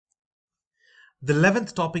The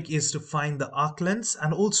 11th topic is to find the arc lengths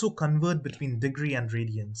and also convert between degree and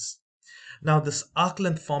radians. Now this arc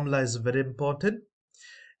length formula is very important.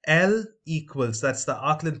 L equals, that's the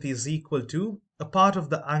arc length, is equal to a part of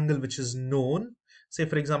the angle which is known. Say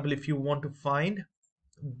for example, if you want to find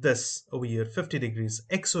this over here, 50 degrees,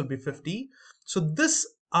 x will be 50. So this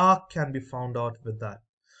arc can be found out with that.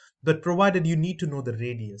 But provided you need to know the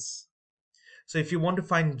radius. So if you want to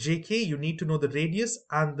find JK, you need to know the radius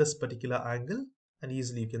and this particular angle, and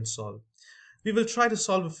easily you can solve. We will try to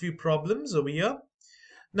solve a few problems over here.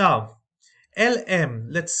 Now, LM,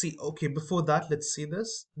 let's see. Okay, before that, let's see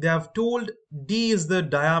this. They have told D is the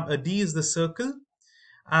D is the circle,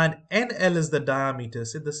 and NL is the diameter.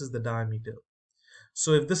 See, this is the diameter.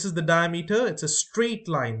 So if this is the diameter, it's a straight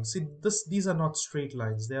line. See, these are not straight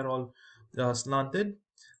lines. They are all slanted.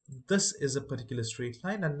 This is a particular straight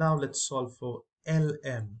line. And now let's solve for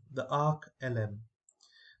LM, the arc LM.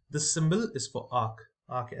 This symbol is for arc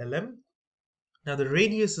LM. Now the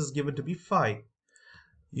radius is given to be 5.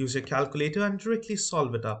 Use your calculator and directly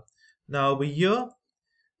solve it up. Now over here,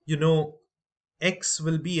 you know, x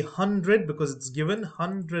will be 100 because it's given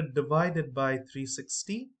 100 divided by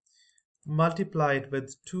 360. Multiply it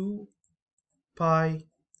with 2 pi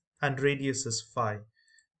and radius is 5.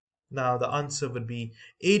 Now the answer would be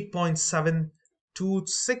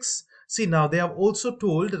 8.726. See, now they have also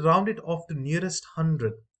told round it off to nearest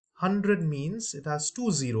 100. 100 means it has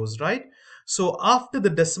 2 zeros, right? So after the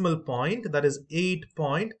decimal point, that is 8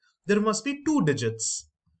 point, there must be 2 digits.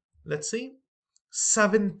 Let's see.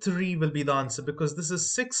 73 will be the answer because this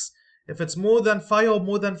is 6. If it's more than 5 or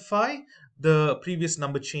more than 5, the previous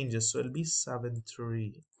number changes. So it'll be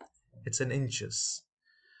 73. It's in inches.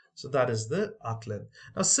 So that is the arc length.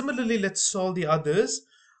 Now similarly, let's solve the others.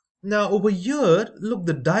 Now over here, look,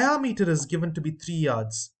 the diameter is given to be 3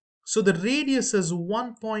 yards. So the radius is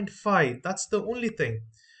 1.5. That's the only thing.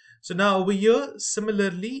 So now over here,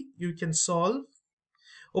 similarly, you can solve.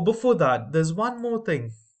 Oh, before that, there's one more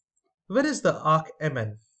thing. Where is the arc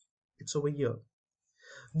MN? It's over here.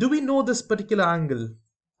 Do we know this particular angle?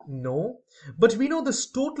 No. But we know this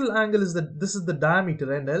total angle is that this is the diameter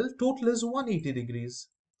NL. Total is 180 degrees.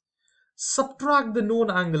 Subtract the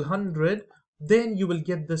known angle 100, then you will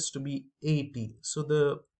get this to be 80. So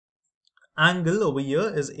the angle over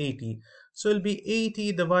here is 80. So it'll be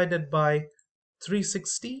 80 divided by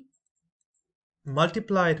 360.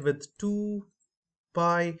 Multiply it with 2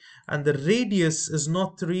 pi, and the radius is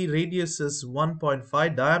not 3, radius is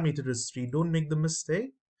 1.5, diameter is 3. Don't make the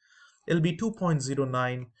mistake. It'll be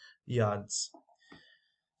 2.09 yards.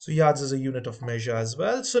 So yards is a unit of measure as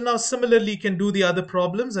well. So now similarly, you can do the other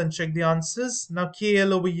problems and check the answers. Now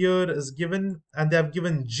KL over here is given, and they have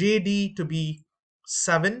given JD to be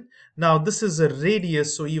 7. Now this is a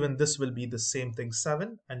radius, so even this will be the same thing,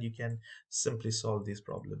 7, and you can simply solve these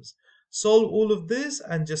problems. Solve all of this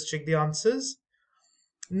and just check the answers.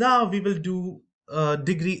 Now we will do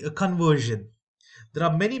degree conversion. There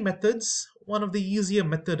are many methods. One of the easier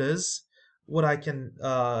method is what I can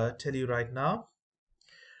tell you right now.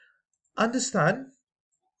 Understand,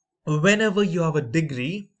 whenever you have a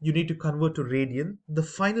degree, you need to convert to radian. The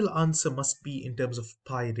final answer must be in terms of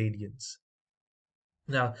pi radians.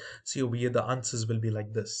 Now, see over here, the answers will be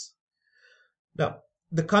like this. Now,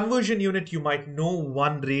 the conversion unit, you might know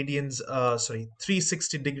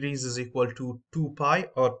 360 degrees is equal to 2 pi,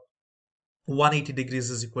 or 180 degrees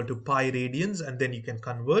is equal to pi radians, and then you can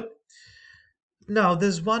convert. Now,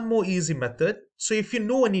 there's one more easy method. So if you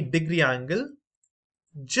know any degree angle,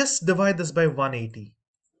 just divide this by 180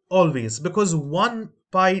 always, because 1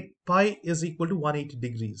 pi is equal to 180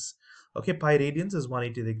 degrees. Okay, pi radians is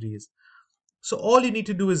 180 degrees. So all you need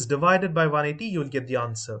to do is divide it by 180, you'll get the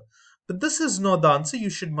answer. But this is not the answer. You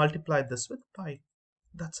should multiply this with pi.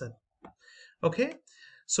 That's it. Okay,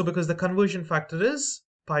 so because the conversion factor is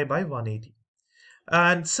pi by 180.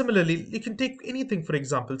 And similarly, you can take anything, for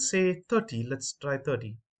example, say 30. Let's try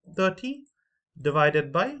 30. 30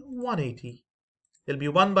 divided by 180. It'll be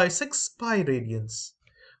 1 by 6 pi radians,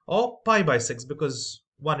 or pi by 6, because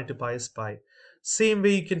 1 into pi is pi. Same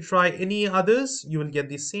way you can try any others, you will get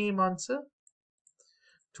the same answer.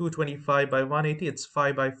 225 by 180, it's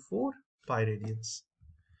 5 by 4 pi radians.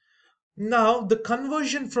 Now the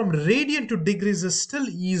conversion from radian to degrees is still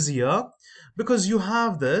easier, because you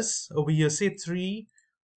have this over here, say 3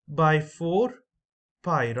 by 4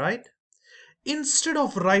 pi, right? Instead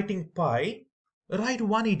of writing pi, write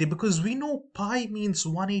 180, because we know pi means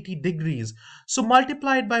 180 degrees. So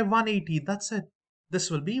multiply it by 180, that's it.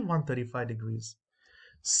 This will be 135 degrees.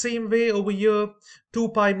 Same way over here, 2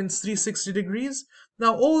 pi means 360 degrees.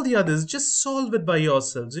 Now all the others, just solve it by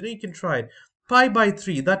yourselves. You know, you can try it. Pi by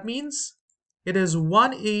 3, that means It is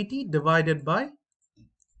 180 divided by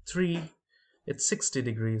 3. It's 60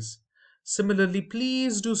 degrees. Similarly,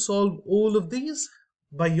 please do solve all of these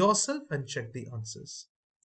by yourself and check the answers.